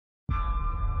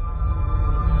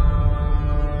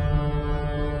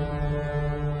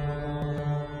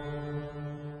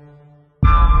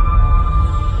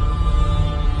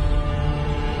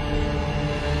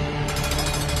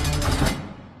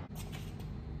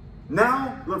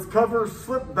Now let's cover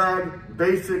slip bag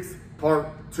basics part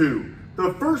 2.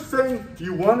 The first thing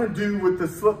you want to do with the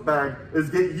slip bag is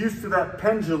get used to that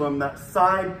pendulum, that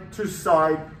side to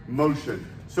side motion.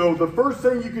 So the first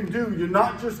thing you can do, you're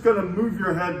not just going to move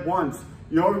your head once,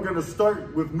 you're going to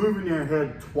start with moving your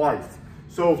head twice.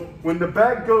 So when the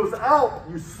bag goes out,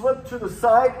 you slip to the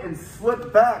side and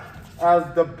slip back as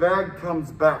the bag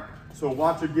comes back. So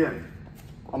watch again.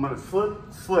 I'm going to slip,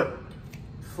 slip,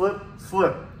 slip,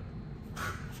 slip.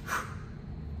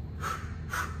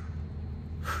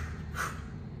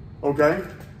 Okay,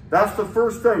 that's the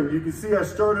first thing. You can see I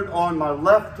started on my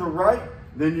left to right,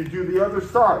 then you do the other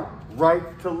side, right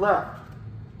to left,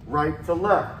 right to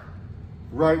left,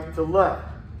 right to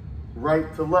left,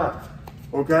 right to left,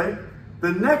 okay?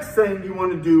 The next thing you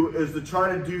want to do is to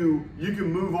try to do, you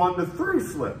can move on to 3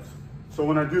 slips. So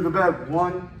when I do the bag,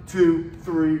 1, 2,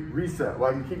 3, reset.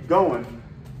 Well, I can keep going.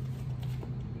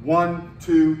 1,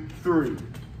 2, 3.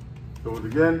 Do it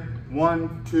again.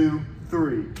 1, 2,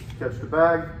 3. Catch the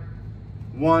bag.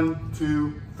 1,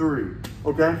 2, 3.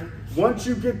 Okay? Once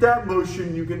you get that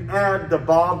motion, you can add the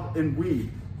bob and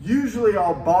weave. Usually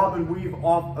I'll bob and weave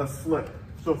off a slip.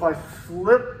 So if I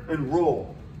slip and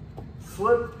roll,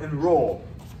 slip and roll,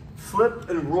 slip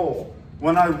and roll.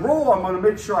 When I roll, I'm going to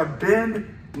make sure I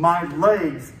bend my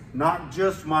legs, not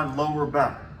just my lower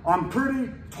back. I'm pretty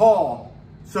tall,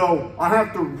 so I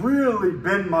have to really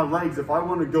bend my legs if I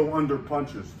want to go under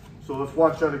punches. So let's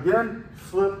watch that again.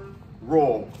 Slip,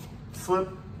 roll, slip,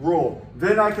 roll.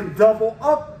 Then I can double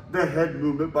up the head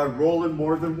movement by rolling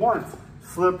more than once.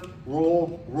 Slip,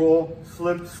 roll, roll,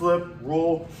 slip, slip,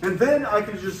 roll. And then I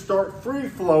can just start free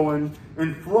flowing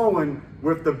and flowing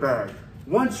with the bag.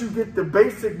 Once you get the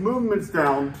basic movements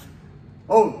down,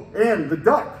 oh, and the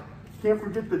duck. Can't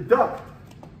forget the duck.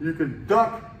 You can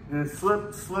duck and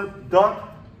slip, slip,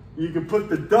 duck. You can put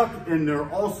the duck in there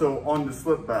also on the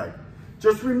slip bag.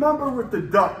 Just remember with the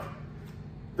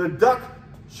duck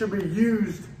should be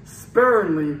used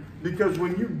sparingly, because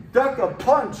when you duck a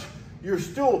punch, you're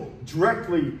still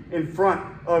directly in front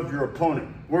of your opponent.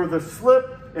 Where the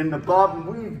slip and the bob and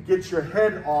weave gets your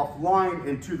head offline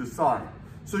and to the side.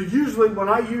 So usually when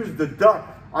I use the duck,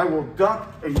 I will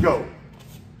duck and go.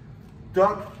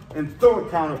 Duck and throw a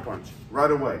counter punch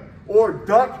right away. Or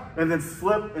duck and then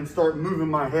slip and start moving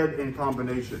my head in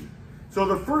combination. So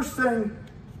the first thing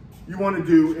you want to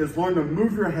do is learn to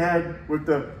move your head with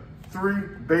the 3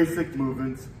 basic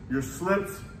movements: your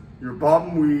slips, your bob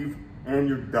and weave, and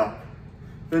your duck.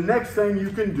 The next thing you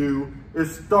can do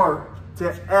is start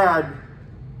to add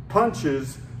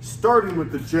punches, starting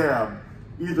with the jab,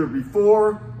 either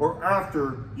before or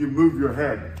after you move your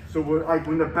head. So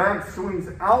when the bag swings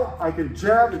out, I can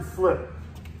jab and slip.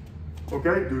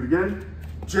 Okay, do it again.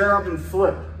 Jab and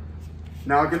slip.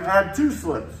 Now I can add 2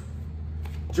 slips.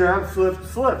 Jab, slip,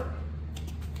 slip.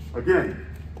 Again.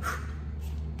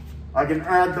 I can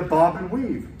add the bob and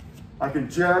weave. I can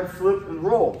jab, slip, and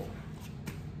roll.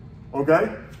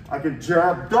 Okay? I can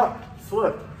jab, duck,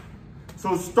 slip.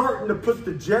 So starting to put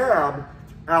the jab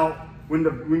out, when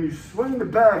you swing the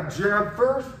bag, jab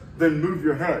first, then move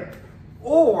your head.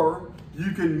 Or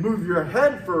you can move your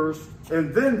head first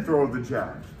and then throw the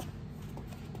jab.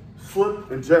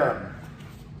 Slip and jab.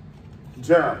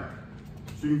 Jab.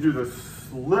 So you can do the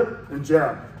slip and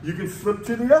jab. You can slip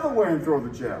to the other way and throw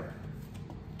the jab.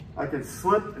 I can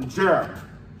slip and jab.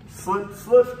 Slip,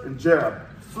 slip, and jab.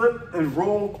 Slip and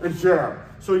roll and jab.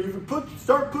 So you can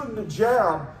start putting the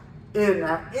jab in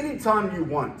at any time you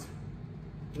want.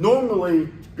 Normally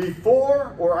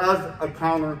before or as a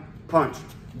counter punch.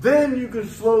 Then you can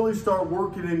slowly start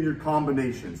working in your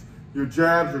combinations. Your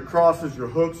jabs, your crosses, your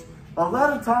hooks. A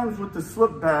lot of times with the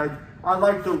slip bag, I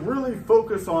like to really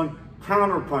focus on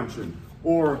counter punching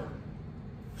or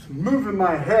moving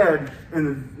my head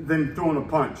and then throwing a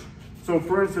punch. So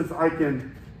for instance, I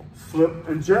can slip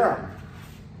and jab.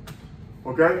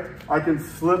 Okay? I can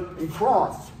slip and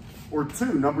cross, or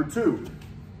number 2.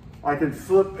 I can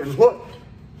slip and hook.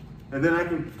 And then I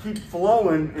can keep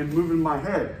flowing and moving my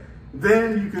head.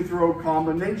 Then you can throw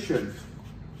combinations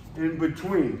in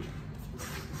between.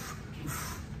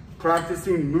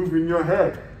 Practicing moving your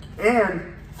head. And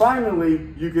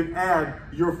finally, you can add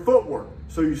your footwork.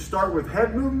 So you start with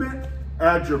head movement,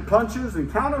 add your punches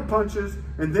and counter punches,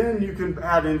 and then you can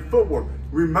add in footwork.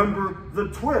 Remember the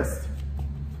twist.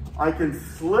 I can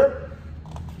slip,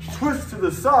 twist to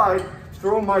the side,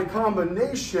 throw my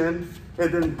combination,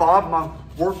 and then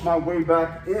work my way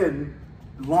back in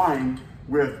line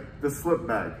with the slip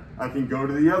bag. I can go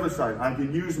to the other side. I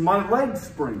can use my leg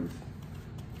springs.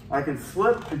 I can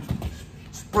slip and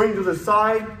spring to the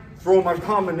side, throw my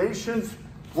combinations,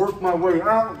 work my way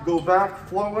out, go back,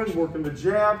 flowing, working the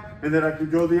jab, and then I can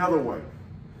go the other way.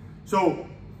 So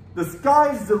the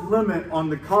sky's the limit on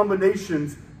the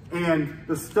combinations and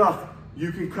the stuff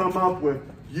you can come up with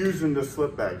using the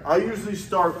slip bag. I usually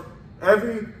start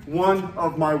every one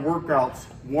of my workouts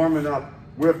warming up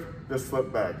with the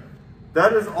slip bag.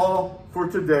 That is all for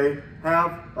today.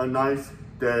 Have a nice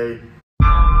day.